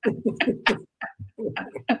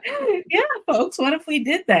 Yeah, folks, what if we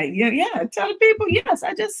did that? Yeah, tell people, yes,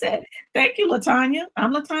 I just said, thank you, LaTanya.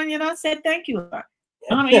 I'm LaTanya, and I said, thank you.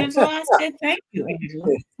 I'm Angela, I said, thank you,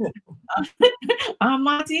 Angela. I'm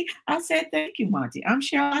Monty, I said, thank you, Monty. I'm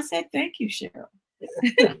Cheryl, I said, thank you, Cheryl.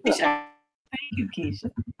 Thank you,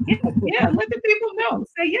 Keisha. Yeah, let the people know.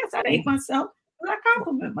 Say, yes, I thank myself, but I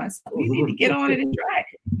compliment myself. You need to get on it and try it.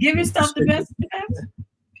 Give yourself the best.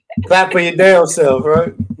 Clap for your damn self,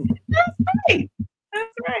 right? That's right.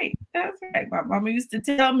 That's right. That's right. My mama used to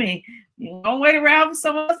tell me, you don't wait around for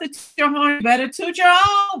someone else to toot your horn. You better toot your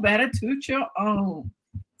own. Better toot your own.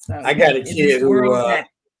 So I got a kid who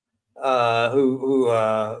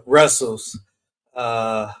wrestles,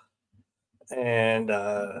 and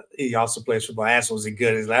he also plays football. I asked him, was he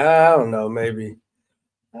good? He's like, I don't know, maybe.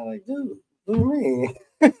 I'm like, dude, what do you mean?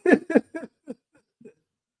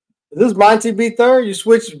 Is this Monty B third? You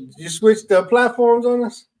switched the platforms on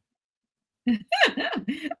us?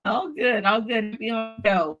 All good. If you don't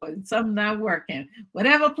know, something not working.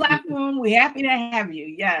 Whatever platform, we're happy to have you.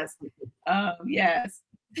 Yes. Yes.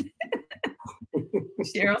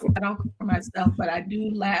 Cheryl, I don't cook for myself, but I do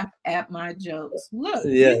laugh at my jokes. Look,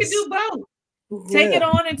 yes. You can do both. Take it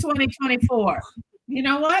on in 2024. You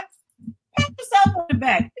know what? Pat yourself on the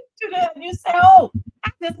back. You say, oh,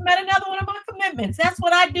 I just met another one of my commitments. That's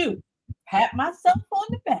what I do. Pat myself on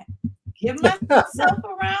the back. Give myself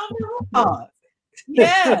a round of applause.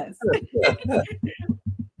 Yes.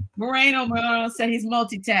 Moreno said he's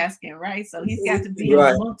multitasking, right? So he's got to be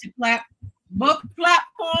on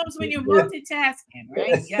multi-platforms when you're multitasking,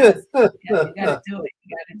 right? Yes. You got to do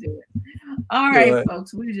it. All right,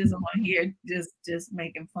 folks. We're just on here just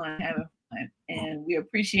making fun, having fun. And we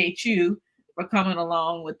appreciate you for coming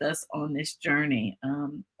along with us on this journey.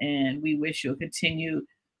 And we wish you a continued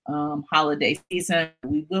holiday season.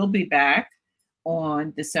 We will be back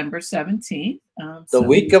on December 17th. The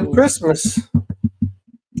week of Christmas.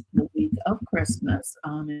 The week of Christmas,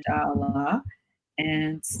 inshallah.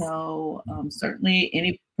 And so certainly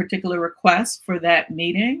any particular requests for that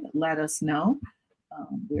meeting, let us know.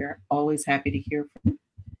 We're always happy to hear from you.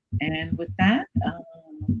 And with that,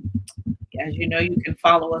 as you know, you can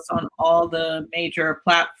follow us on all the major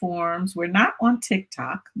platforms. We're not on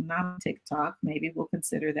TikTok. Maybe we'll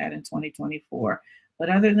consider that in 2024. But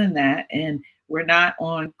other than that, and we're not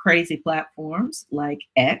on crazy platforms like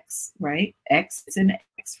X, right? X is an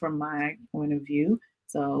X from my point of view.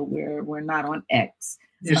 So we're not on X.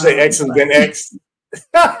 You say X and then X.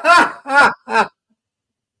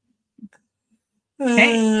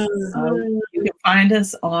 Hey, you can find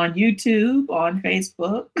us on YouTube, on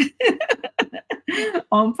Facebook,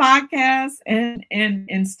 on podcasts, and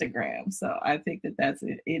Instagram. So I think that's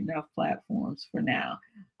enough platforms for now.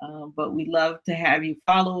 But we'd love to have you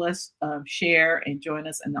follow us, share, and join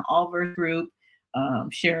us in the Allverse group,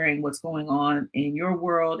 sharing what's going on in your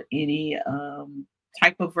world, any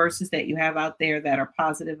type of verses that you have out there that are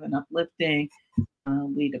positive and uplifting.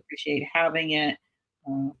 We'd appreciate having it.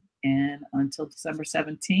 And until December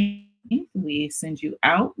 17th, we send you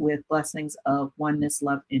out with blessings of oneness,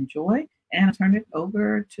 love, and joy. And I turn it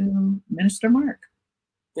over to Minister Mark.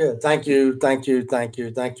 Yeah, thank you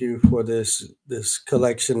for this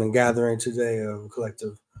collection and gathering today of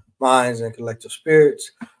collective minds and collective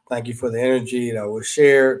spirits. Thank you for the energy that was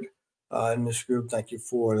shared in this group. Thank you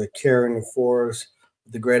for the caring for us,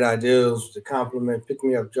 the great ideals, the compliment, pick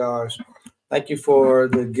me up jars. Thank you for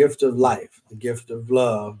the gift of life, the gift of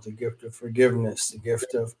love, the gift of forgiveness, the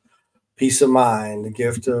gift of peace of mind, the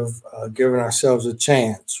gift of giving ourselves a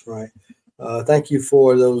chance, right? Thank you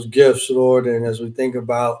for those gifts, Lord. And as we think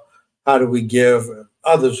about how do we give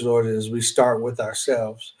others, Lord, as we start with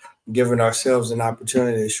ourselves, giving ourselves an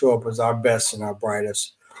opportunity to show up as our best and our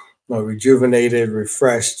brightest, rejuvenated,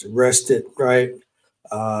 refreshed, rested, right?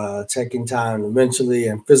 Taking time mentally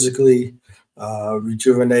and physically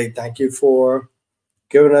rejuvenate. Thank you for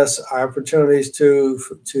giving us opportunities to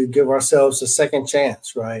give ourselves a second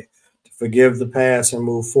chance, right? To forgive the past and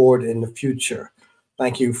move forward in the future.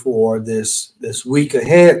 Thank you for this week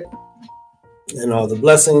ahead and all the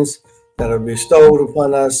blessings that are bestowed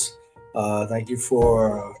upon us. Thank you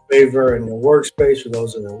for favor in the workspace for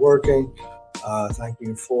those that are working. Thank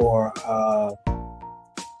you for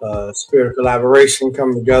spirit of collaboration,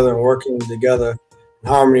 coming together and working together in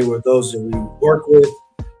harmony with those that we work with.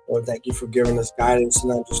 Lord, thank you for giving us guidance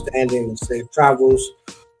and understanding and safe travels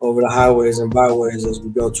over the highways and byways as we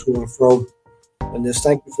go to and fro. And just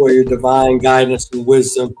thank you for your divine guidance and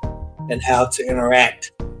wisdom and how to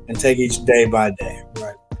interact and take each day by day,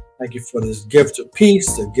 right? Thank you for this gift of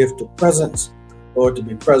peace, the gift of presence, Lord, to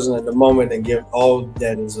be present at the moment and give all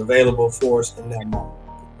that is available for us in that moment,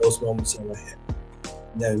 those moments in ahead.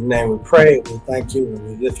 In the name we pray, we thank you, and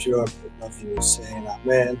we lift you up. We love you, saying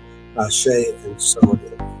amen, ashe, and so it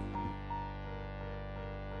is.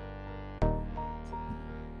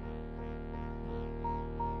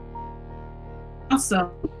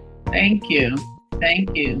 Awesome. Thank you.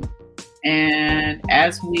 Thank you. And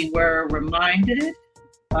as we were reminded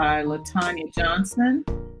by LaTanya Johnson,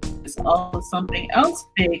 there's also something else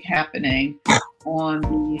big happening on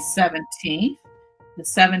the 17th. The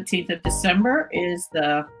 17th of December is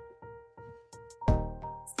the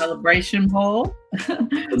Celebration Bowl.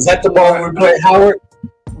 Is that the bowl we play, Howard?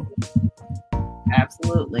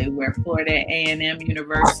 Absolutely. Where Florida A&M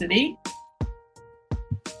University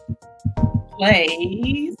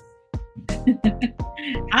plays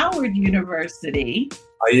Howard University.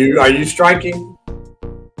 Are you striking?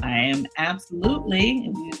 I am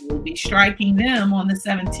absolutely. We will be striking them on the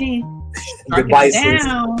 17th.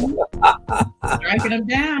 Striking them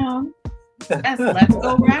down. Yes, let's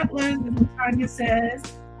go Rattlers, as Tanya says.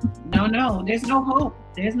 No, there's no hope.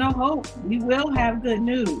 There's no hope. We will have good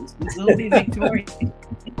news. We will be victorious.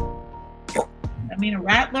 I mean, a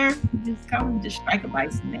Rattler, just come and just strike a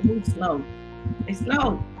bison. They move slow. They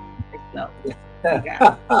slow.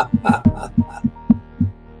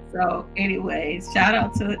 So anyways, shout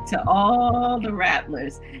out to all the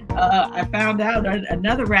Rattlers. I found out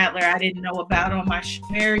another Rattler I didn't know about on my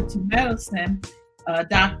Married to Medicine.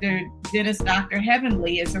 Dr.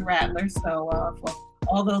 Heavenly is a Rattler. So for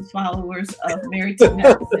all those followers of Married to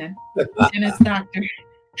Medicine, Dennis Dr.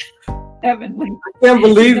 Heavenly. I can't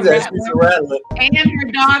believe that she's a Rattler. And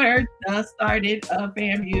her daughter started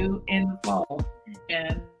FAMU in the fall.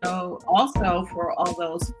 And so also for all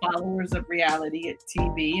those followers of reality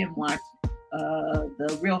TV and watch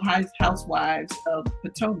the Real Housewives of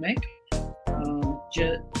Potomac,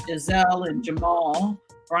 Giselle and Jamal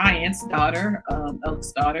Bryant's daughter,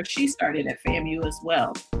 eldest daughter, she started at FAMU as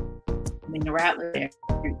well. I mean, the Rattler,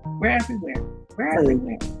 we're everywhere. We're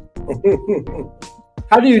everywhere.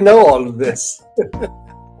 How do you know all of this?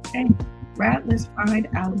 Okay. Rattlers find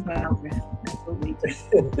out about Rattlers. That's what we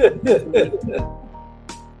do.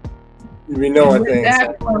 You be knowing things.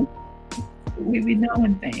 We be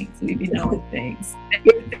knowing things.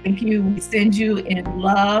 Thank you. We send you in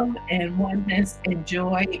love and oneness and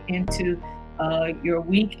joy into your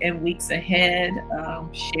week and weeks ahead.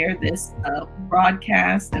 Share this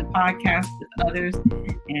broadcast and podcast with others.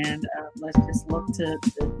 And let's just look to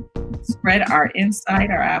spread our insight,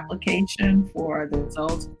 our application for the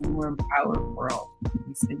results of a more empowered world.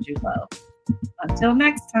 We send you love. Until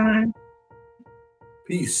next time.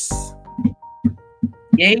 Peace.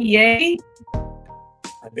 Yay, yay.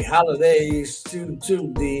 Happy holidays to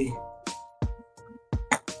the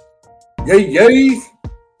yay, yay.